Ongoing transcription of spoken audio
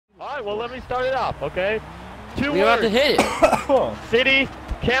Alright, well let me start it off, okay? 2 We have words. to hit it. City,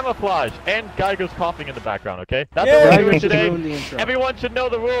 camouflage, and Gallegos coughing in the background, okay? That's Yeah. what we're doing today. The intro. Everyone should know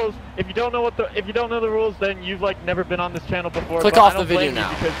the rules. If you don't know the rules, then you've like never been on this channel before. Click but off I don't the video blame you now.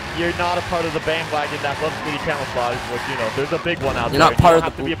 because you're not a part of the bandwagon that loves City camouflage, which you know, there's a big one out You're there. not part you don't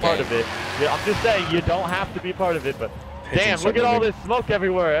of have the to be a boot part gang. of it. Yeah, I'm just saying you don't have to be part of it, but damn, Pigeons look are at all moving. this smoke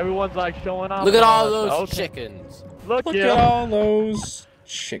everywhere. Everyone's like showing off. Look at all and those that. Okay. chickens. Look Look yeah. at all those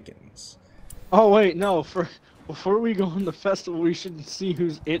chickens. Oh wait, no. Before we go on the festival, we should see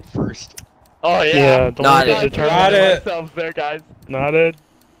who's it first. Oh yeah. Yeah, don't Not get it. determined. Not it. Ourselves there, guys. Not it.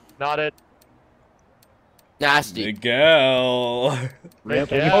 Not it. Nasty. Miguel.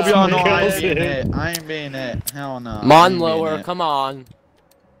 Yep. Yeah. Hope y'all know I Miguel's ain't being it. it. I ain't being it. Hell no. Mon lower, come on.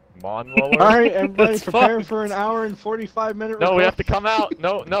 Mon lower. All right, everybody, That's prepare fine. for an hour and 45-minute. No, we have to come out.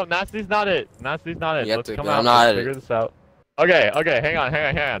 No, Nasty's not it. Nasty's not it. You have Let's to come go. out. I'm not Let's it. figure this out. Okay, hang on.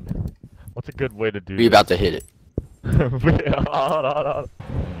 What's a good way to do We about to hit it. hold on.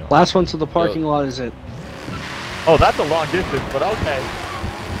 Last one to the parking lot is it. Oh, that's a long distance, but okay.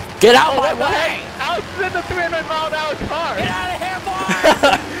 Get out my what the way! heck? Alex is in the 300-mile-an-hour car. Get out of here,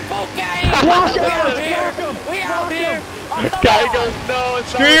 boys! Okay! We out here! Guy goes, no, it's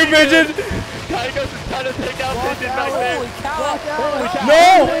Screw you, pigeon! Guy goes is trying to take out pigeon back there. Holy cow! Holy cow.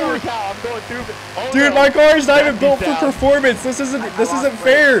 No! Holy cow, I'm going through. Oh, Dude, no. my car is not even built for down. performance. This isn't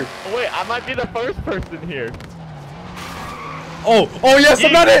fair. Oh, wait, I might be the first person here. Oh yes,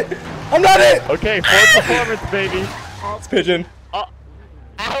 I'm not it. I'm not it. Okay, full performance, baby. It's pigeon.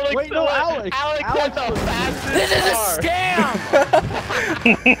 Alex, Wait, no, Alex. Alex has the fastest This is car. a scam!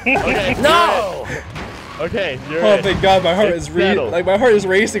 Okay, No! Okay, you're Oh in. thank God, my heart It's is settled. my heart is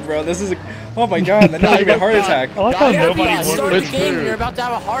racing, bro. This is oh my God, that nearly got a heart attack. I like how Guys, nobody guys, wants Start to the game and do. you're about to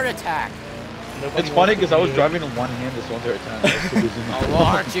have a heart attack. It's funny because I was driving in one hand this whole entire time. Oh, well,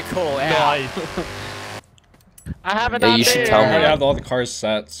 aren't you cool? Yeah. Nice. I have an Yeah, you should tell I me. already have all the cars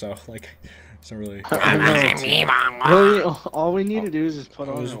set, so like, it's not really. Really, all we need to do is just put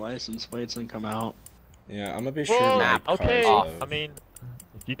on our license plates and come out. Yeah, I'm gonna be sure. Well, my okay, cars I mean,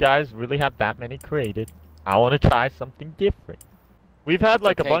 if you guys really have that many created, I want to try something different. We've had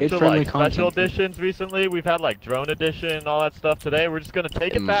like a Okay. bunch of Kid-friendly like special content. editions recently. We've had like drone edition and all that stuff today. We're just gonna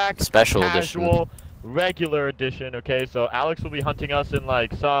take it back. Special Casual, regular edition. Okay, so Alex will be hunting us in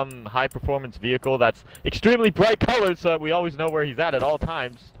like some high performance vehicle that's extremely bright colored, so that we always know where he's at all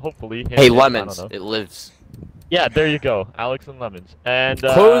times. Hopefully. Hey, Him, I don't lemons. know. It lives. Yeah, there you go, Alex and lemons. And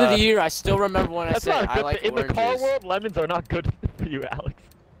Quote of the year, I still remember when I that's said not a I good like thing. In the car oranges. world, lemons are not good for you, Alex.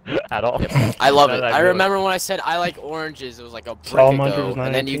 At all. Yep. I love it. That I really- remember when I said I like oranges, it was like a brick Salamander ago, was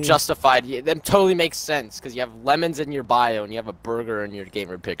and then you 19. justified it. That totally makes sense, because you have lemons in your bio, and you have a burger in your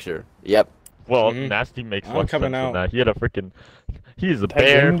gamer picture. Yep. Well, Mhm. Nasty makes I'm one coming sense from out. that. He had a freaking. He's a That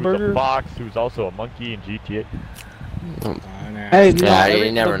bear, gaming who's burger? a fox, who's also a monkey in GTA. Hey, no, Yeah,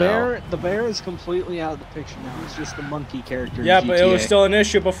 you never know. The bear is completely out of the picture now. It's just the monkey character. Yeah, in but it was GTA. still an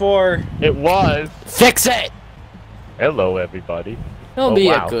issue before. It was. Fix it! Hello, everybody. It'll Oh, be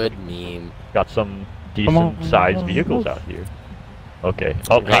wow. a good meme. Got some Come on. decent sized vehicles out here. Okay.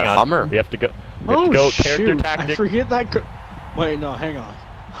 Oh, We got hang a on. Hummer. We have to go. We have Oh to go character shoot! I tactic. forget that. Wait, no, hang on.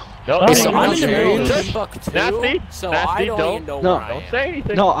 No, Oh, Okay, so no, I'm no, in the no, middle no, of no. Timbuktu, Nasty, so Nasty, I don't even know No, where I Don't am. say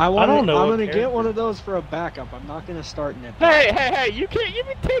anything. No, I want. don't know I'm what gonna get character. one of those for a backup. I'm not gonna start in it. Hey! You can't. You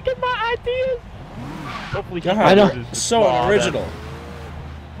been taking my ideas. Hopefully, God, I don't- uses so law unoriginal.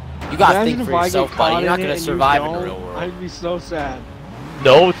 You gotta Imagine think if for I yourself, get buddy. caught You're not in it gonna and you survive in the don't, real world. I'd be so sad.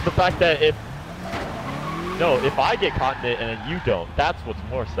 No, it's the fact that if I get caught in it and then you don't, that's what's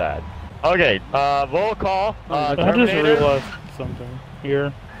more sad. Okay, roll call. I just Terminator, realized something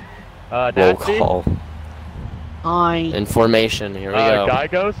here. Roll Nasty, call. Information. Here we go.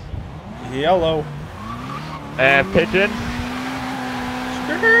 Gallegos, Yellow. and Pigeon.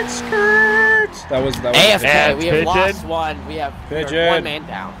 Skirt. That was. AFK. And We have Pigeon. lost one. We have Pigeon. one man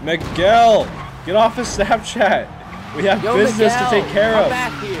down. Miguel, get off of Snapchat. We have Yo, business Miguel, to take care come of.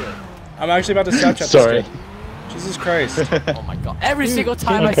 back here. I'm actually about to Snapchat Sorry. this kid. Jesus Christ. Oh my god. Every single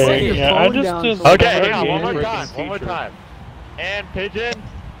time I Okay, say your it. yeah, I phone down just for Okay, whatever hang on, one more game time, is one more featured. time. And Pigeon.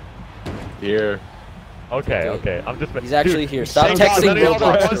 Here. Okay. I'm just. He's actually here. Stop Thank God, texting then all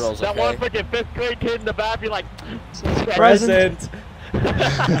Roblox that girls, That one okay? freaking 5th grade kid in the back be like. Present.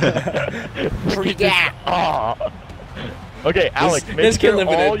 Yeah. Aw. Okay, Alex, make this kid sure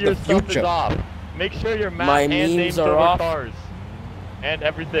living all in your the stuff is future. off. Make sure your map My and memes names are over off. cars. And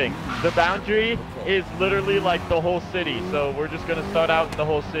everything. The boundary is literally like the whole city. So we're just gonna start out in the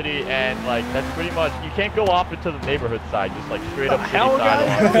whole city and like that's pretty much you can't go off into the neighborhood side, just like straight up city hell,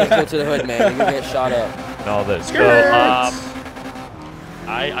 side. You can't go to the hood, man. You're gonna get shot up. And all this. So Skirt.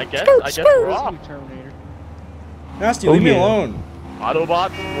 I guess we're off. Terminator. Nasty, Oh, leave me yeah. alone.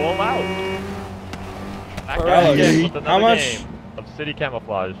 Autobots roll out. Back Alright, at it again Alex, with another how much- game of City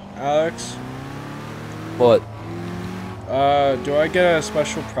Camouflage. Alex, What? do I get a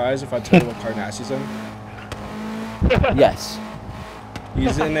special prize if I tell you what car Nasty's in? Yes.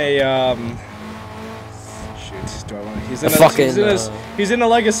 He's in a, shoot, do I want to, he's in A a, fucking, he's in a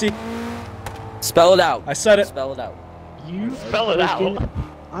Legacy. Spell it out. I said it. Spell it out. You Spell it out. freaking-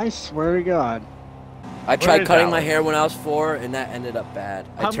 I swear to God. I tried is cutting my Alex? hair when I was 4, and that ended up bad.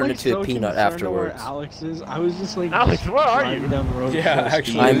 I I'm, turned like, into so a peanut concerned afterwards. Where Alex is. I was just like, Alex, where are driving you? down the road Yeah, full speed.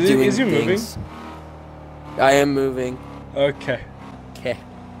 actually. I'm Is he- doing is he moving? things. I am moving. Okay. Okay.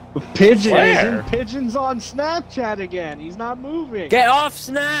 Pigeon Where? is in Pigeon's on Snapchat again. He's not moving. Get off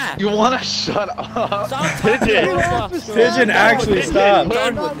Snap! You wanna shut up? Stop talking Pigeon. to Get off me. the Pigeon, Snapchat. actually, Pigeon. stop. He's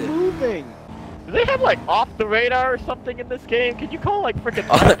Done not with it. moving. Do they have like off the radar or something in this game? Can you call like freaking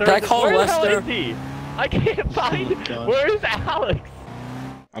Did Lester? I call Where the hell Lester? is he? I can't find. God. Where is Alex?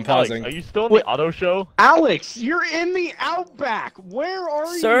 I'm Alex, pausing. are you still in Wait. the auto show? Alex, you're in the Outback. Where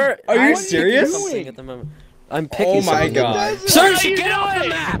are Sir, Are you I'm serious? picking something at the moment. I'm picking Oh my something. god. Sir, What are you get off the doing?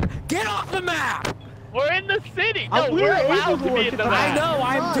 map! Get off the map! We're in the city. No, We're we're able allowed to look be at in the the map. I know,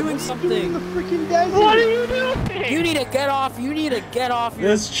 I'm God, doing what are you something. doing in the freaking desert? What are you doing? You need to get off. You need to get off your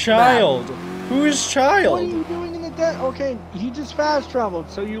This child. Who is What are child? you doing in the desert? Okay, he just fast traveled,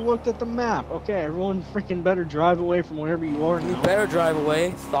 so you looked at the map. Okay, everyone freaking better drive away from wherever you are You now. better drive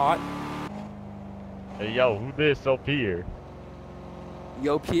away. Thought. Hey, yo, who this up here?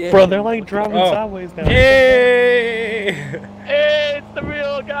 Yo, Pierre. Bro, they're like driving Oh. sideways now. Hey! Hey, it's the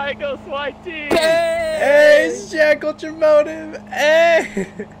real Gallegos YT. Hey, it's Jack Ultramotive! Hey!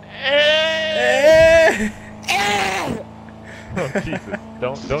 Hey. Hey! Oh, Jesus,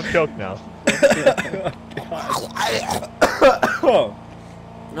 don't choke now. Oh.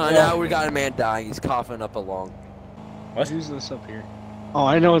 No, now we got a man dying. He's coughing up a lung. What? Who's this up here? Oh,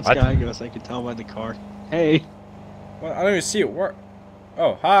 I know it's What? Gallegos. I can tell by the car. Hey, Well, I don't even see it work.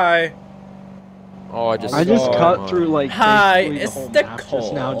 Oh, hi. Oh, I just. I just Oh, cut my- through like Hi, basically it's the whole the map call.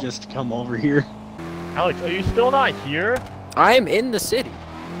 just now just to come over here. Alex, are you still not here? I am in the city.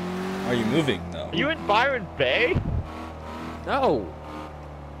 Are you moving, though? Are you in Byron Bay? No.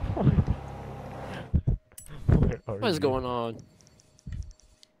 Where are What is you? going on?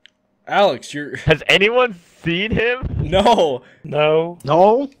 Alex, you're... Has anyone seen him? No! No.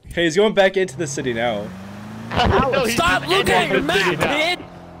 No, Okay, he's going back into the city now. No, he's Stop just looking at entering your the city map, now. kid!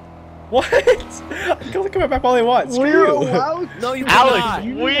 What? I can look at my map all I want. Screw we're you. allowed. No, you cannot. Alex,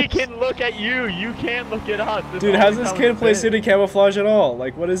 we can look at you. You can't look at us. This Dude, is how's always this how kid it's play been. city camouflage at all?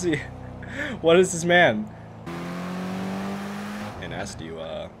 Like, what is he? What is this man? And asked you,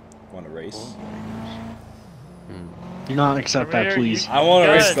 want to race? Do not accept Come that, here, please. I want to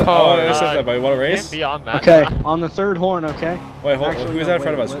Good. race. I want to race Uh, that, but you want to Can't race? be on that. Okay, on the third horn. Okay. Wait, hold. Actually, Who's no, that in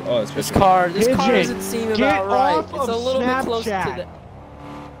front of wait, us? wait. Oh, it's This Pigeon. car Pigeon, doesn't seem get about right. off It's a of little bit close to Snapchat. the.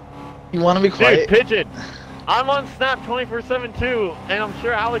 You wanna be Dude, quiet? Pigeon, I'm on Snap 24/7 too, and I'm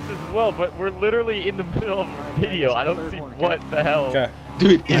sure Alex is as well, but we're literally in the middle of a video. I don't see what the hell. Okay.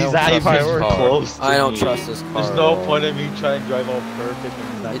 Dude, I he's don't not trust even this car. close to I don't me. trust this car. There's at no all. point in me trying to drive all perfect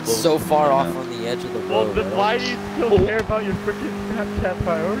when he's not It's close so to me far right off now. on the edge of the Well, road. then why do you still care about your freaking Snapchat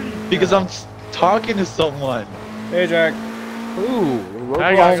priorities? Because I'm talking to someone. Hey, Jack. Ooh,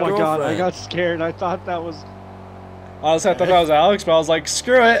 I Oh got my your god, I got scared. I thought that was. Honestly, I thought that was Alex, but I was like,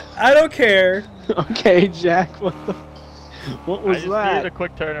 screw it. I don't care. Okay, Jack. What I was just that? needed a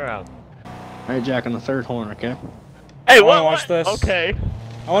quick turnaround. All right, Jack, on the third horn. Okay. Hey, I what? wanna watch this. Okay.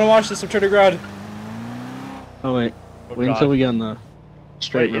 I want to watch this. I'm turning around. Oh wait, Oh, wait God. until we get on the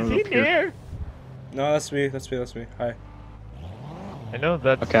straight Wait, is road he up here. near? No, that's me. That's me. That's me. Hi. I know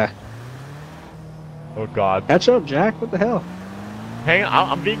that's. Okay. Oh God. Catch up, Jack. What the hell? Hang on,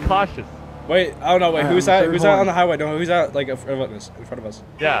 I'm being cautious. Wait. Oh no. Wait. Alright, Who's on the that? third Who's that horn. on the highway? No. Who's that? Like in front of us. In front of us.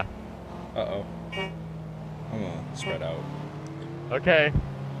 Yeah. Uh oh. I'm gonna spread out. Okay.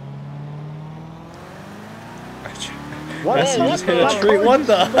 What? Messi Whoa, just what hit the- a tree. car What just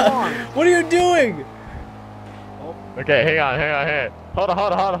the? spawned. What are you doing? Okay, hang on.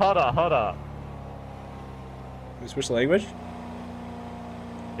 Hold on. We switch the language.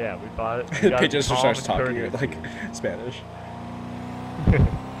 Yeah, we thought it. We gotta Pigeon be just calm starts and talking courteous. like Spanish. And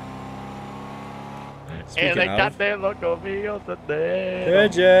Speaking they got of, their loco amigos today.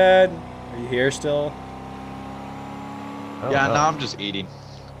 Pigeon, are you here still? Yeah, now I'm just eating.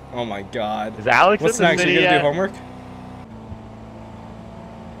 Oh my God. Is Alex What's in the next? Are city you gonna yet? do homework?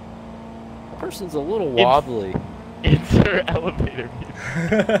 That person's a little wobbly. Insert elevator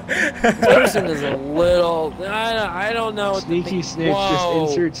music. This person is a little. I don't know. What Sneaky to think. snitch, Whoa.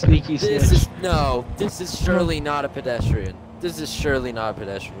 just insert sneaky snitch. This is surely not a pedestrian. This is surely not a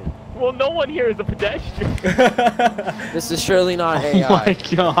pedestrian. Well, no one here is a pedestrian. This is surely not AI. Oh my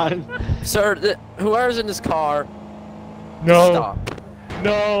god. Sir, whoever's in this car, No. stop.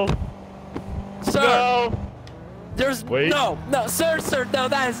 No. Sir, No. there's Wait. no, sir, no,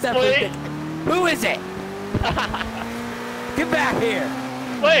 that is definitely. Wait. Who is it? Get back here.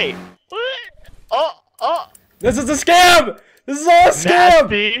 Wait. What? Oh. This is a scam! This is all a scam!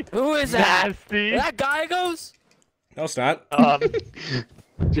 Nasty. Who is that? Nasty. Is that Gallegos? No, it's not.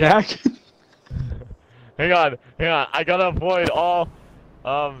 Jack? Hang on. I gotta avoid all,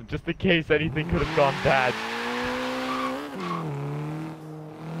 just in case anything could have gone bad.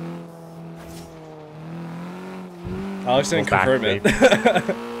 Alex didn't Go back, confirm it.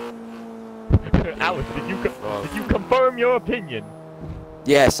 Alex, did you confirm your opinion?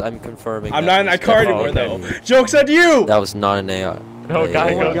 Yes, I'm confirming. I'm that not in that was car definitely anymore, though. me. Joke's on you! That was not an AI. No, Yeah,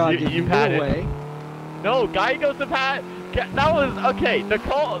 Gallegos, Oh my god, did you've you had get it. away? No, Gallegos have had. That was okay. The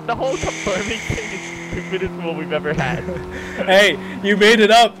whole confirming thing is the stupidest one we've ever had. Hey, you made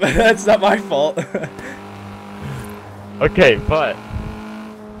it up. That's not my fault. Okay, but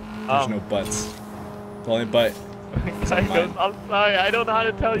There's no buts. The only butt. Gallegos, I'm sorry. I don't know how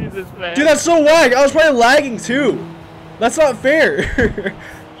to tell you this, man. Dude, that's so whack. I was probably lagging too. That's not fair.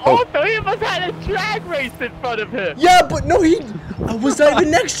 All three of us had a drag race in front of him. Yeah, but no, I was not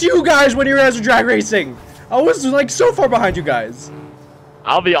even next to you guys when you guys were drag racing. I was like so far behind you guys.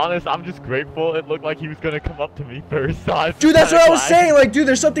 I'll be honest. I'm just grateful. It looked like he was gonna come up to me first. So Dude, that's what I was saying. Like, dude,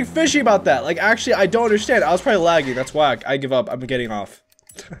 there's something fishy about that. Like, actually, I don't understand. I was probably lagging. That's whack. I give up. I'm getting off.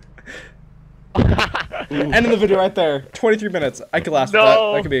 End of the video right there. 23 minutes. I could last with that.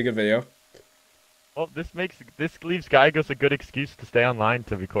 That could be a good video. Well, this leaves Gallegos a good excuse to stay online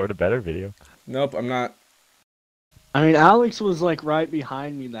to record a better video. Nope, I'm not. I mean, Alex was like right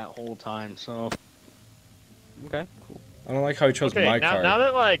behind me that whole time, so. Okay, cool. I don't like how he chose Okay, my now car.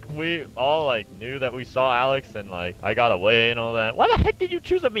 that like we all like knew that we saw Alex and like I got away and all that, why the heck did you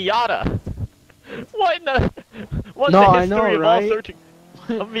choose a Miata? What in the? What's No, the I history know, of all right? searching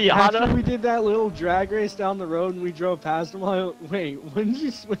a After Miata? we did that little drag race down the road and we drove past him, I wait, when did you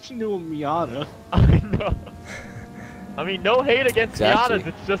switch into a Miata? I know. I mean, no hate against Exactly. Miatas.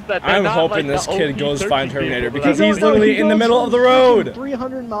 It's just that they're I'm not, hoping like, this the kid OG goes find searching Terminator vehicle because that- he's literally in the middle of the road.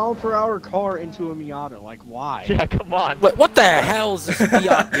 300 mile per hour car into a Miata, like why? Yeah, come on. Wait, what the hell is this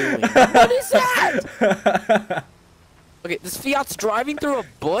Fiat doing? What is that? Okay, this Fiat's driving through a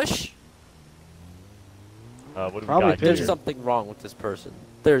bush? What do we Probably got There's here? something wrong with this person.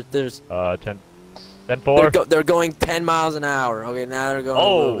 There's 10, 10-4. they're going 10 miles an hour. Okay, now they're going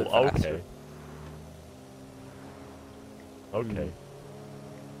a little bit Oh, faster. okay. Okay.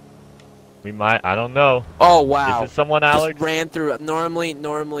 We might. I don't know. Oh wow! Is it someone, Just Alex? ran through.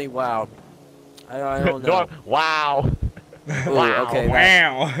 Normally, wow. I don't know. Wow. Ooh, Wow. okay,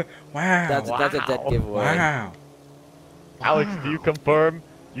 Wow. Wow. that's a dead Wow. giveaway. Wow. Alex, do you confirm?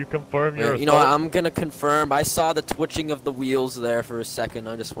 You confirm your You know what? assault? I'm gonna confirm. I saw the twitching of the wheels there for a second.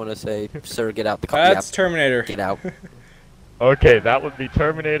 I just want to say, sir, get out the car. That's Terminator. Get out. Okay, that would be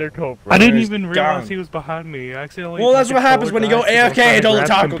Terminator Cobra. I didn't There's even realize gone. he was behind me. I accidentally. Well, that's hit what the happens when you go guy 'cause I was AFK, trying to don't grab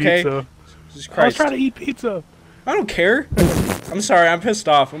talk, some okay? pizza. Jesus I was Christ. trying to eat pizza. I don't care. I'm sorry. I'm pissed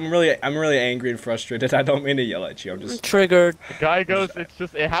off. I'm really angry and frustrated. I don't mean to yell at you. I'm I'm just. triggered. The guy goes.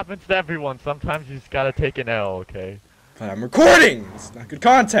 It happens to everyone. Sometimes you just gotta take an L, okay? But I'm recording. It's not good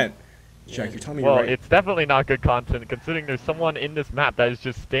content. Jack, you're telling me Well, you're right. it's definitely not good content considering there's someone in this map that is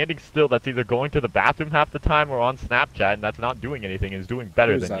just standing still that's either going to the bathroom half the time or on Snapchat and that's not doing anything and is doing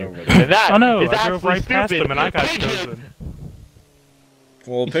better Who's than that you. over there? And that I know. is I drove absolutely right past stupid. him and I got Pigeon! chosen.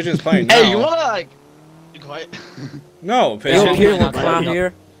 Well, Pigeon's playing now. Hey, you wanna like be quiet? No, You Pigeon. up here, little not clown right.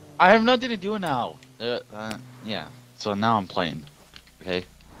 here? I have nothing to do now. Yeah. So now I'm playing. Okay.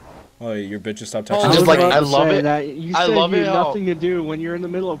 Oh, your bitch just stopped Oh, texting. I'm was just like, about I to love say it. That you I said love you it had how- nothing to do when you're in the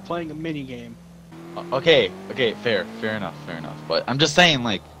middle of playing a mini game. Okay. Fair enough. But I'm just saying,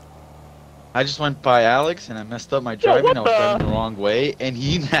 like, I just went by Alex and I messed up my driving. what I was the- driving the wrong way, and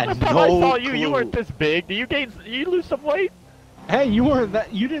he had Last no time I saw you, clue. you weren't this big. Did you lose some weight? Hey, you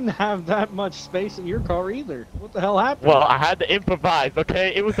didn't have that much space in your car either. What the hell happened? Well, I had to improvise,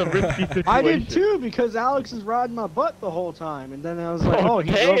 okay? It was a risky situation. I did too because Alex is riding my butt the whole time, and then I was like, Oh, oh,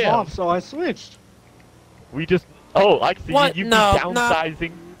 he drove damn. off, so I switched. We just. Oh, I see What? you No, be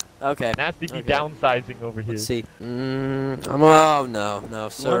downsizing. Okay. Nasty be Okay. downsizing over here. Let's see. Oh no,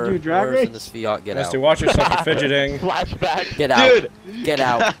 sir. do a drag Where's in race? this Fiat? Get Nasty, out. watch yourself for fidgeting. Flashback. Get out. Dude, Get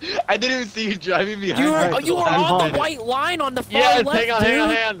out. I didn't even see you driving behind. You me are for you the are last on the minute. white line on the far Yes, left, hang on, dude.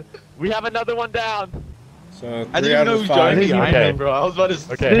 hang on. We have another one down. So I 3 didn't out know of you 5. driving behind Okay. me, bro. I was about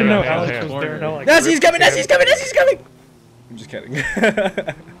to. Okay, I didn't hang know on, hang on, Alex hang was on. there. No, like, Nasty's coming! Nasty's coming! Nasty's coming! I'm just kidding.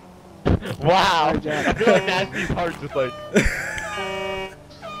 Wow. Sorry, Jack. I feel like Nasty's heart just like.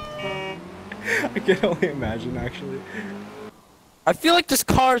 I can only imagine, actually. I feel like this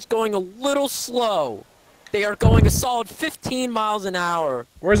car is going a little slow. They are going a solid 15 miles an hour.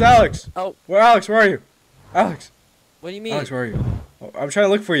 Where's Alex? Oh. Alex, where are you? Alex. What do you mean? Alex, where are you? Oh, I'm trying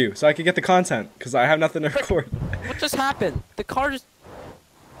to look for you so I can get the content, because I have nothing to record. What just happened? The car just...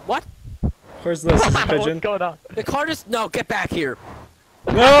 What? Where's this? Is it What's pigeon? going on? The car just... No, get back here.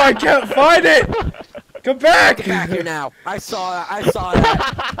 No, I can't find it! Come back! Get back here now. I saw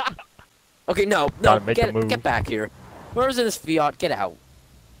that. Okay, no, Gotta make a move. get back here. Where's this Fiat? Get out.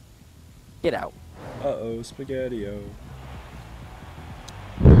 Get out. Uh-oh, spaghetti-o.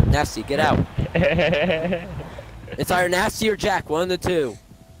 Nasty, get out. It's either Nasty or Jack, one of the two.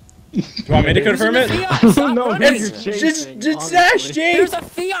 Do you want me to confirm it? No, It's you're just chasing, it's honestly. Nasty! There's a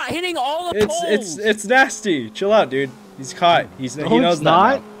Fiat hitting all the poles. It's Nasty. Chill out, dude. He's caught. He No, knows it's that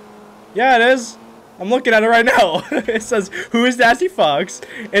not. now. Yeah, it is. I'm looking at it right now. It says, "Who is Nasty Fox?"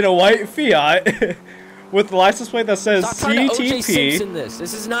 in a white Fiat with the license plate that says Stop trying to O.J. CTP. Simpson this.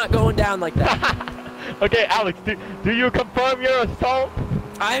 This is not going down like that. Okay, Alex, do you confirm your assault?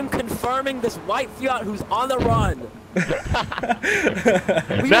 I am confirming this white Fiat who's on the run. We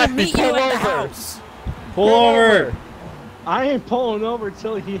will Nasty, meet you pull at the over. house. Pull over. I ain't pulling over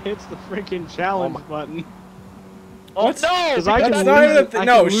till he hits the freaking challenge Oh button. Oh What? no! Because I That's can not lose even a it. thing. I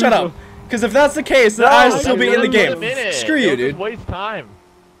No, can shut lose up. it. Because if that's the case, then No, I'd I still be can in the lose it game. a minute. Screw you, It'll dude. just waste time.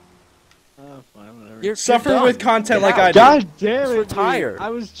 Fine, whatever. You're Suffer done. with content Get like out. I do. God damn Just it! retire. Dude. I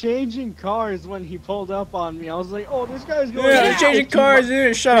was changing cars when he pulled up on me. I was like, oh, this guy's going Yeah, Get they're out. changing cars,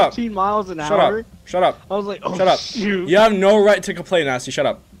 dude. Shut up. 15 miles an Shut hour. up. Shut up. I was like, oh, Shut up. shoot. You have no right to complain, Nasty. Shut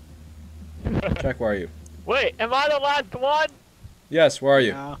up. Jack, where are you? Wait, am I the last one? Yes, where are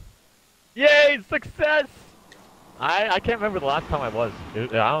you? Yeah. Yay, success! I can't remember the last time I was. I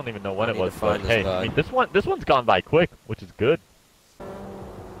don't even know when I it need was. to find But this hey, guy. I mean this one's gone by quick, which is good.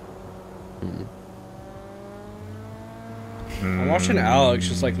 I'm watching Alex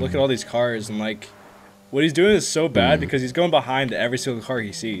just like look at all these cars and like what he's doing is so bad because he's going behind every single car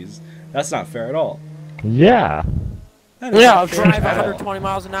he sees. That's not fair at all. Yeah. That is Yeah, not I'll fair drive at all. 120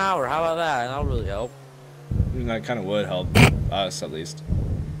 miles an hour. How about that? That'll really help. I mean, that kind of would help us at least.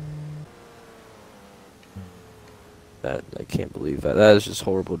 That I can't believe that. That is just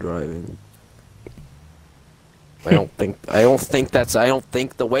horrible driving. I don't think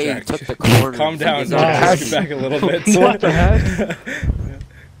the way Jack, he took the corner. Calm down. is Jack. not- Push it back a little bit. What the heck?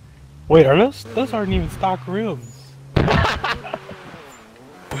 Wait, are those aren't even stock rims? Wait,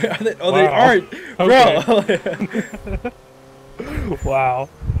 are they? Oh, Wow. they aren't, bro. Wow.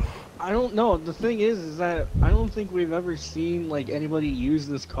 I don't know. The thing is that I don't think we've ever seen like anybody use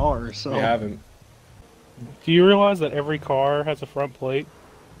this car. So We haven't. Do you realize that every car has a front plate?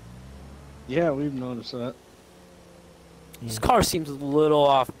 yeah, we've noticed that. This car seems a little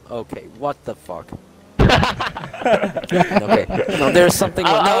off. Okay, what the fuck? Okay, no, there's something.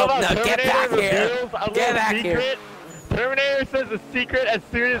 I No, love how no, get Terminator back here. reveals a Get little back here. secret. Terminator says a secret as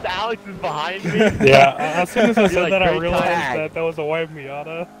soon as Alex is behind me. Yeah. As soon as I You're said like, that, I great realized tag. that that was a white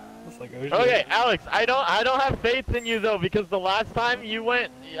Miata. I was like, oh shit. Okay, Alex, I don't have faith in you though, because the last time you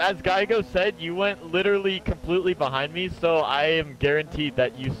went, as Gallegos said, you went literally completely behind me, so I am guaranteed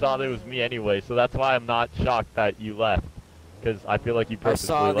that you saw that it was me anyway, so that's why I'm not shocked that you left, because I feel like you I purposely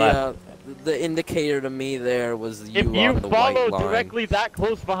saw left. the indicator to me there was you If you on the white follow line. directly that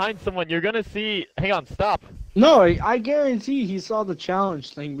close behind someone, you're gonna see. Hang on, stop. No, I guarantee he saw the challenge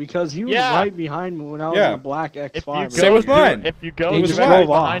thing because he was Yeah. right behind me when I was Yeah. in a black If you X5. Same with mine. If you go He just directly drove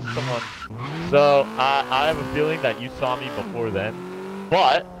behind off. someone, so I have a feeling that you saw me before then.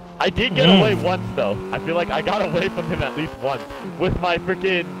 But I did get away once though. I feel like I got away from him at least once with my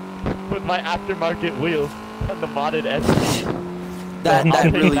aftermarket wheels on the modded SP. That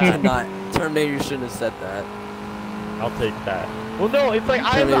I'll really take that. did not. Terminator shouldn't have said that. I'll take that. Well, no, it's like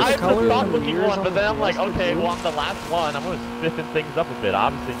I have Terminator's the color stock and looking years one, on but then I'm the like, rest of okay, the well I'm the last one. I'm gonna spiffing things up a bit.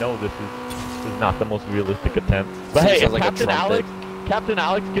 Obviously, no, this is not the most realistic attempt. But hey, Sounds if like a Captain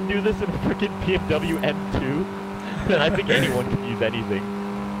Alex can do this in a freaking BMW M2, then I think anyone can use anything.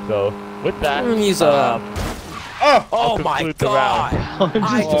 So with that, He's Oh! Oh I'll my conclude the god! round.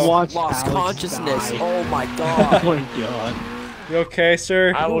 I Just just watch lost Alex consciousness. die. Oh my Oh god! my god. You okay,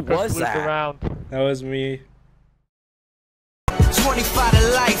 sir? I will Who was conclude the that? round. That was me. 25 to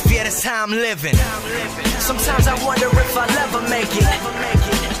life, yeah, that's how I'm living. Sometimes I wonder if I'll ever make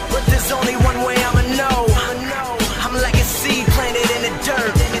it. But there's only one way I'ma know.